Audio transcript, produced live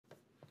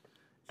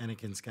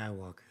Anakin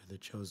Skywalker, the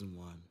chosen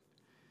one.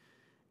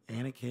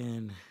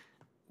 Anakin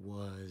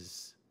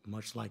was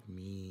much like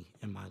me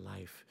in my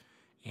life,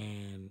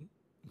 and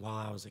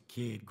while I was a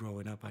kid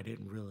growing up, I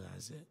didn't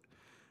realize it.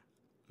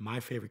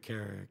 My favorite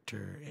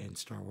character in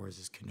Star Wars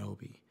is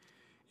Kenobi,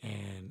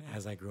 and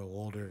as I grow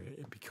older,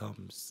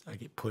 I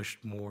get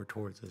pushed more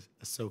towards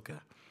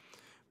Ahsoka.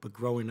 But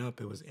growing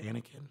up, it was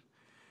Anakin.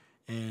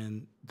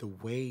 And the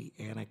way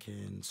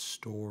Anakin's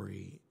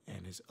story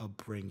and his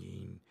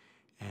upbringing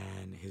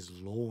and his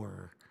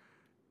lore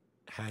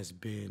has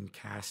been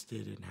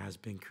casted and has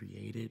been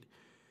created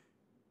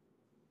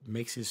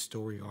makes his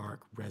story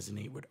arc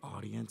resonate with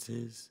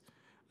audiences,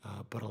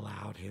 but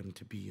allowed him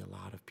to be a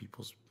lot of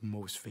people's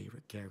most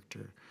favorite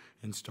character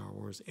in Star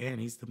Wars. And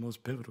he's the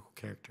most pivotal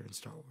character in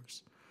Star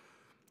Wars.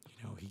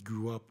 You know, he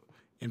grew up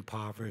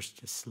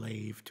impoverished, a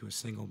slave to a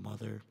single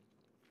mother,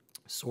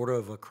 sort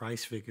of a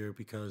Christ figure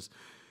because,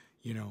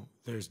 you know,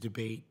 there's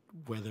debate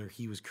whether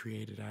he was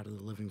created out of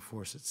the living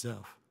force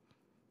itself.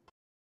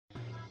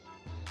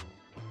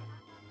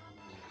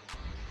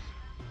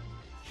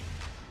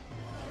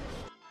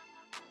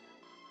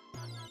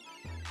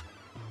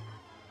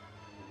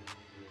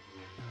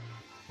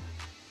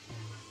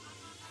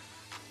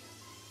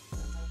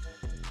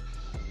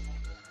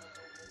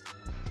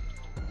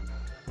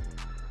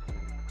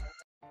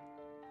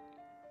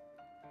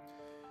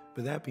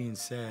 But that being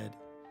said,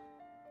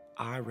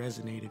 I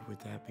resonated with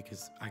that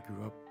because I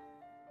grew up,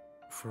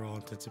 for all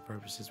intents and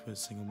purposes, with a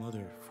single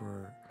mother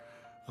for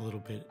a little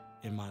bit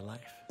in my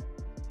life.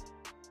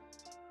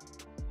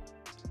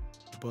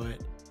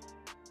 But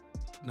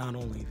not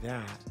only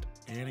that,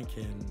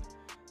 Anakin,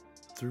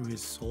 through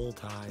his soul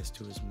ties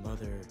to his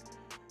mother,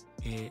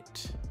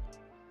 it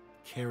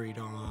carried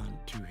on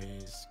to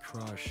his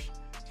crush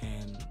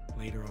and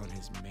later on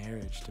his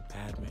marriage to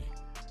Padme.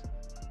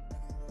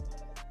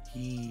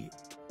 He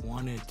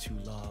wanted to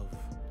love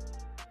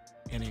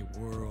in a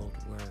world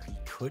where he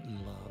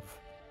couldn't love,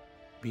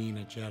 being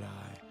a Jedi,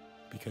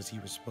 because he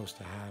was supposed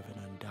to have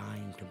an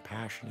undying,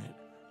 compassionate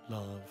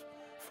love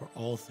for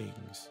all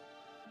things,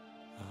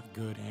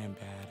 good and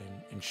bad,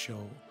 and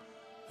show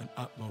an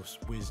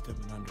utmost wisdom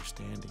and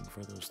understanding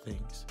for those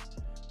things.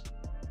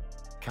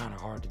 Kind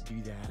of hard to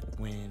do that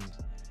when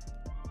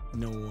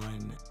no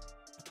one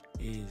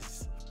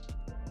is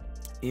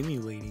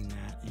emulating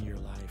that in your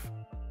life.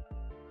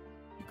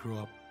 You grow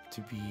up to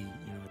be, you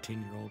know, a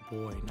 10-year-old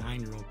boy,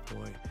 9-year-old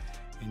boy,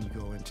 and you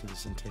go into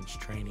this intense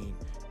training.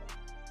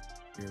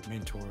 Your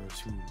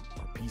mentors who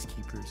are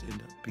peacekeepers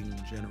end up being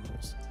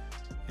generals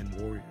and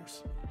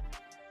warriors.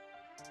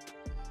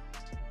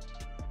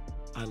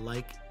 I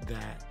like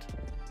that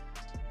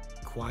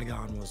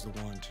Qui-Gon was the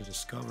one to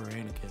discover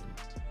Anakin,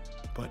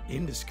 but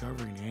in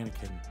discovering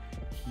Anakin,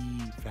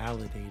 he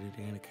validated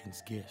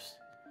Anakin's gifts.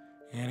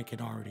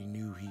 Anakin already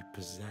knew he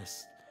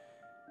possessed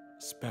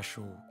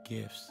special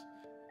gifts,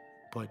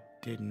 but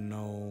didn't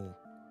know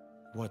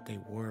what they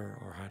were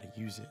or how to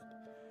use it.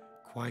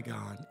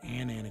 Qui-Gon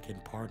and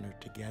Anakin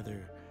partnered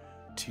together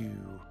to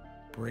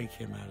break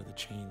him out of the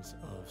chains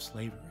of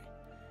slavery.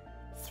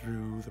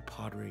 Through the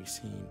pod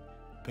racing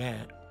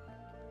bet,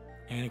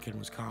 Anakin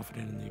was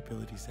confident in the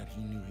abilities that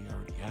he knew he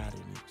already had,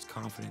 and he was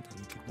confident that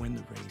he could win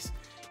the race,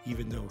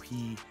 even though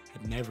he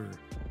had never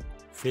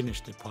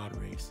finished a pod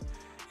race.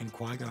 And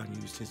Qui-Gon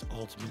used his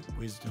ultimate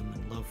wisdom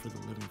and love for the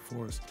living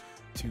force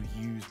to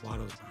use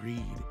Watto's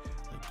greed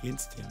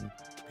against him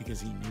because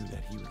he knew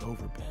that he would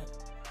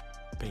overbet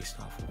based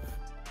off of,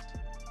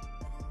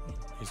 you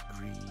know, his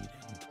greed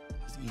and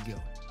his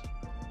ego.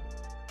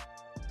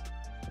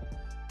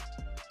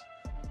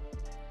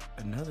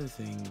 Another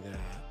thing that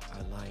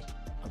I like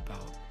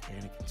about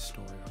Anakin's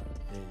story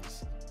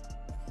is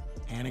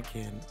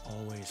Anakin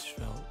always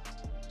felt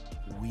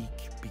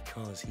weak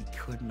because he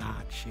could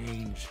not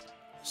change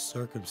the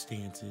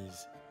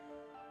circumstances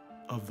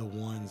of the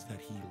ones that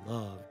he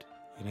loved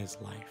in his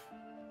life.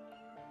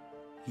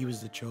 He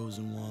was the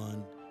chosen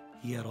one.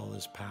 He had all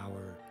this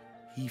power.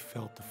 He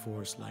felt the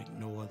Force like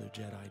no other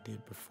Jedi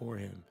did before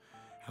him.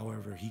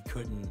 However, he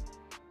couldn't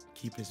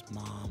keep his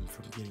mom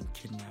from getting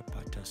kidnapped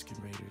by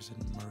Tusken Raiders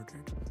and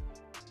murdered.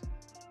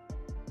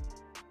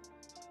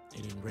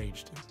 It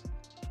enraged him.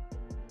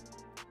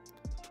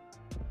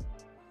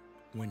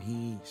 When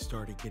he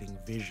started getting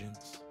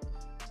visions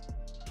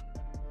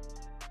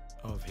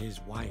of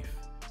his wife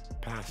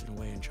passing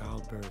away in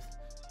childbirth,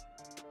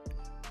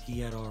 he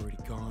had already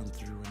gone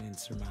through an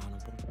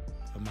insurmountable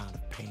amount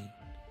of pain.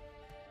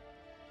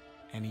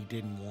 And he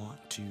didn't want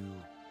to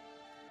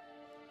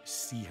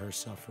see her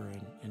suffer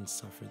and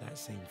suffer that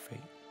same fate.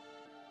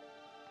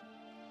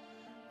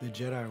 The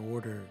Jedi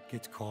Order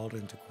gets called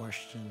into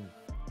question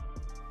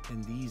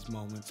in these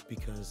moments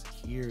because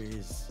here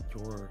is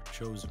your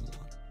chosen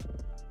one,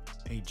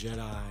 a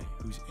Jedi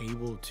who's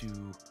able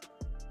to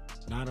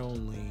not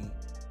only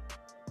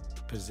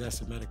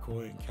possess a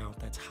midichlorian count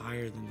that's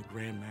higher than the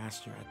Grand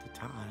Master at the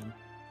time,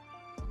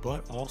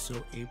 but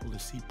also able to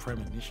see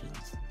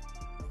premonitions,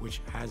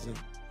 which hasn't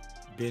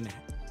been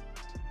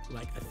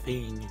like a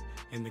thing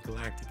in the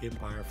Galactic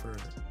Empire for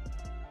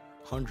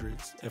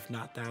hundreds, if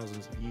not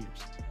thousands of years.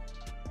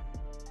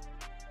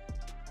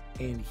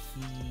 And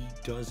he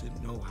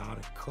doesn't know how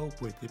to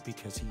cope with it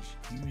because he's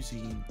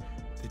using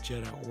the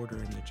Jedi Order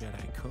and the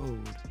Jedi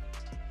Code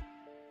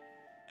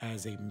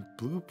as a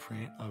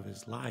blueprint of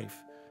his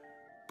life,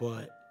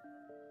 but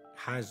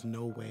has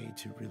no way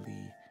to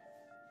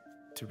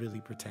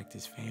really protect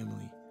his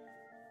family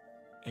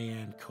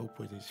and cope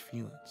with his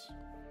feelings.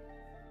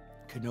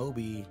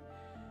 Kenobi,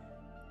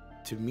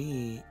 to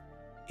me,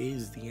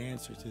 is the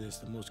answer to this,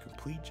 the most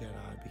complete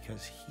Jedi,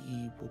 because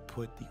he will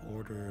put the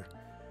Order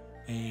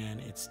and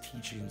its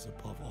teachings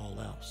above all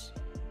else.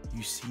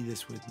 You see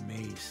this with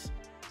Mace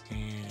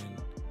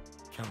and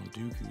Count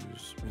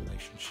Dooku's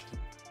relationship.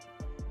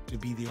 To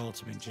be the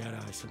ultimate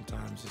Jedi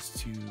sometimes is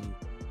to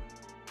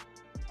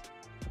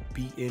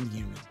be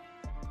inhuman,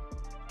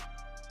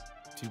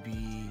 to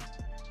be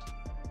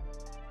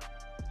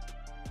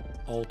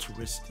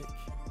altruistic,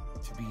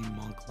 to be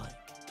monk-like.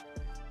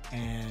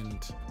 And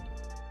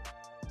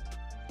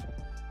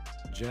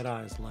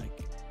Jedis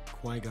like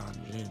Qui-Gon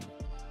Jinn,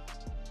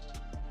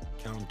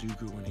 Count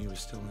Dooku when he was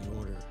still in the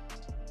Order,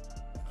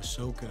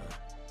 Ahsoka,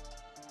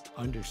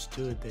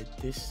 understood that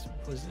this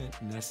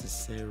wasn't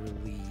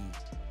necessarily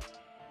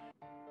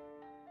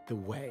the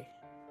way.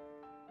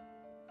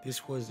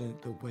 This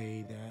wasn't the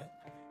way that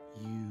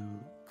you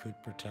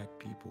could protect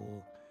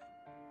people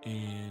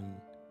and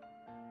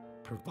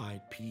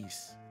provide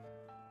peace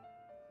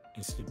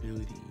and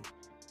stability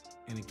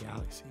in a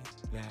galaxy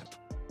that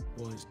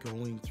was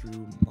going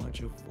through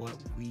much of what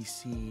we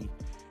see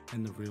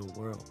in the real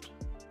world.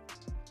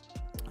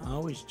 I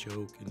always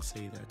joke and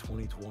say that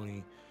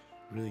 2020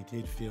 really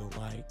did feel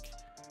like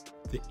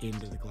the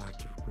end of the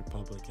Galactic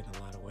Republic in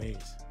a lot of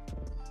ways,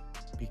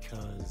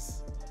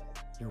 because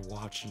you're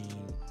watching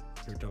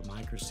your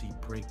democracy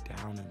break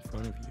down in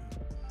front of you,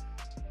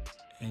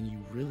 and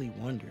you really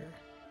wonder,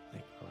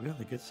 like, are we on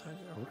the good side?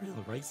 Are we on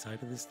the right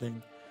side of this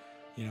thing?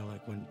 You know,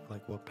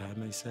 like what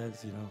Padme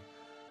says, you know,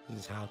 this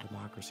is how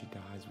democracy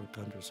dies, with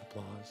thunderous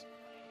applause.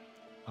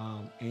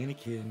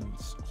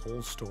 Anakin's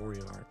whole story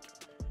arc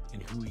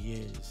and who he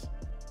is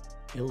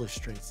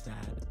illustrates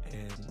that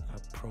in a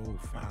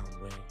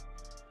profound way.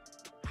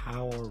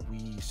 How are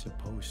we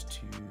supposed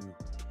to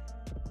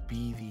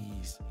be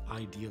these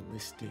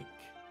idealistic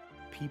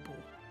people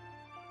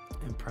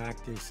and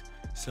practice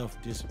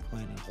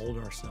self-discipline and hold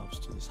ourselves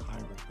to this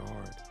high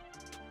regard,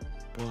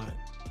 but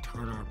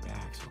turn our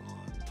backs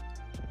on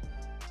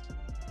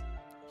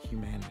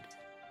humanity?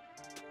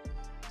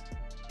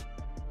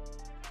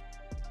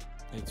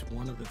 It's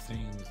one of the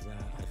things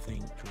that I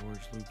think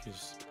George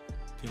Lucas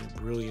did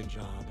a brilliant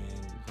job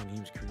in when he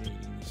was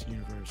creating this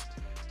universe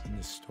and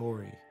this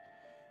story.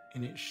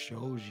 And it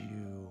shows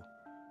you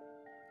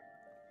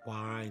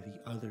why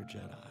the other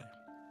Jedi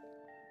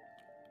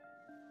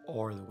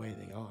are the way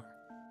they are.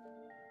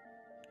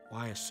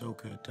 Why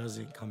Ahsoka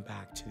doesn't come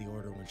back to the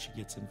Order when she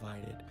gets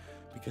invited,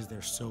 because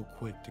they're so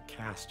quick to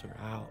cast her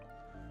out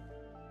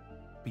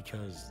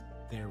because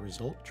they're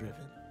result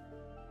driven.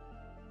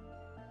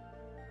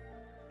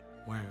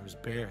 Where it was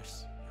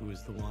Barriss who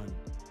was the one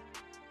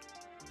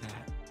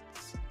that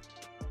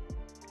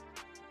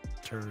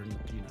turned,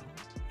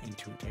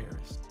 into a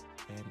terrorist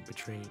and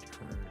betrayed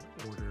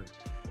her Order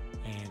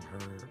and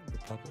her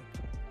Republic.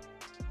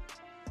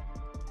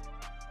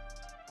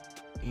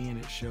 And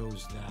it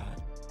shows that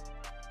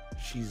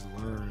she's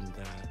learned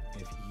that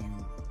if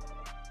you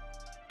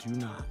do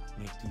not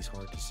make these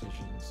hard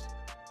decisions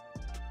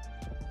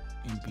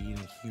in being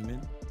a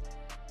human,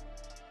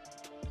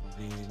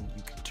 then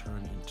you can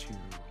turn into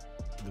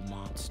the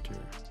monster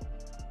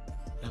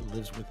that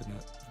lives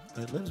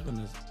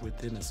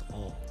within us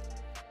all.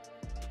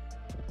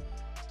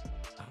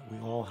 We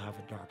all have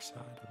a dark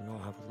side, and we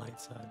all have a light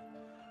side.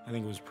 I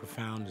think it was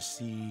profound to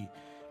see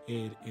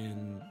it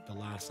in the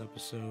last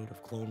episode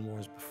of Clone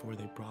Wars before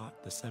they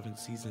brought the 7th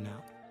season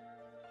out.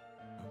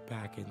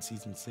 Back in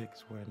season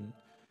 6, when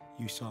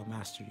you saw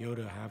Master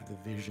Yoda have the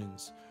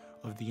visions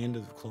of the end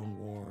of the Clone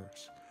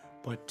Wars.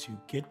 But to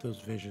get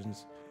those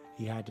visions,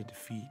 he had to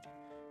defeat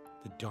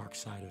the dark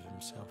side of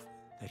himself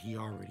that he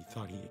already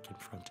thought he had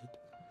confronted.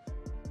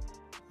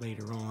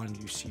 Later on,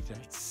 you see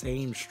that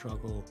same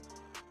struggle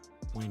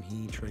when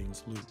he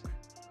trains Luke,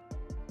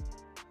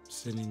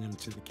 sending him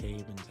to the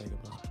cave in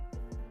Dagobah.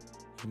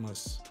 He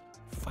must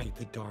fight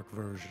the dark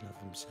version of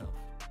himself.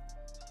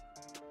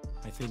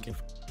 I think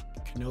if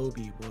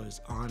Kenobi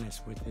was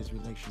honest with his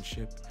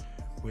relationship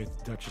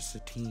with Duchess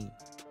Satine,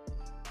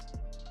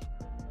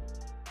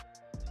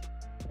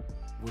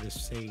 would have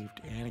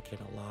saved Anakin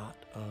a lot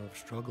of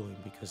struggling,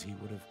 because he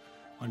would have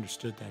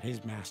understood that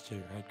his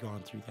master had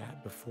gone through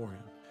that before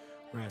him.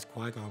 Whereas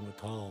Qui-Gon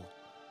Jinn,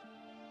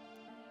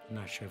 I'm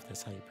not sure if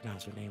that's how you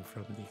pronounce her name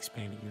from the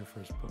Expanded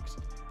Universe books,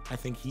 I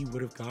think he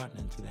would have gotten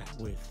into that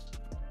with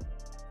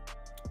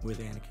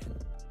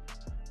Anakin.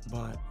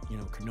 But,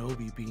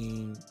 Kenobi,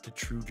 being the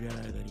true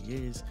Jedi that he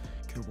is,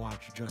 could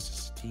watch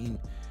Justice Satine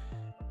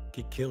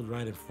get killed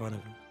right in front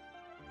of him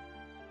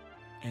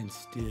and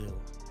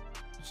still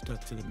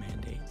stuck to the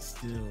mandate,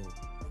 still,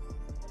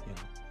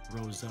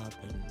 rose up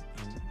and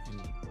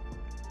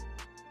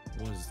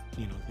was,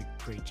 you know, the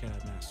great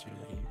Jedi Master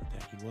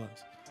that he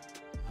was.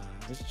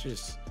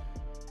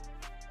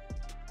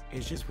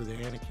 It's just with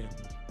Anakin,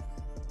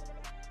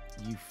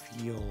 you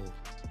feel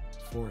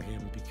for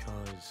him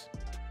because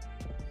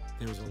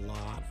there's a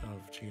lot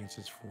of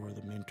chances for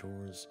the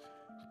mentors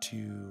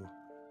to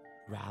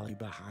rally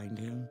behind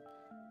him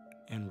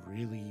and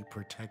really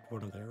protect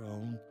one of their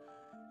own,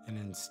 and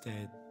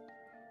instead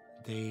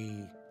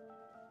they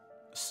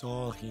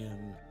saw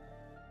him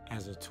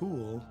as a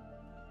tool,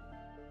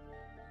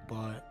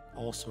 but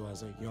also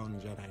as a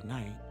young Jedi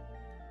Knight,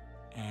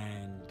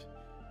 and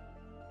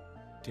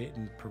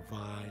didn't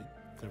provide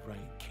the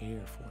right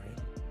care for him.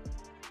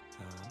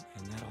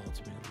 And that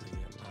ultimately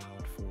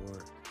allowed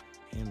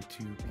for him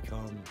to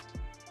become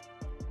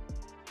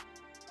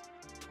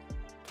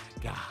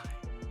that guy,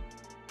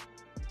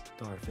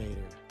 Darth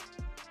Vader,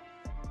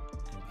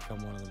 and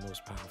become one of the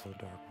most powerful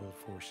Dark World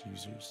Force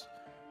users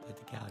that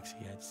the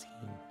galaxy had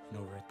seen in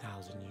over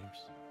 1,000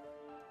 years.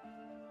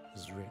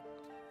 This is Rick,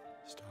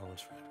 Star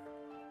Wars Forever.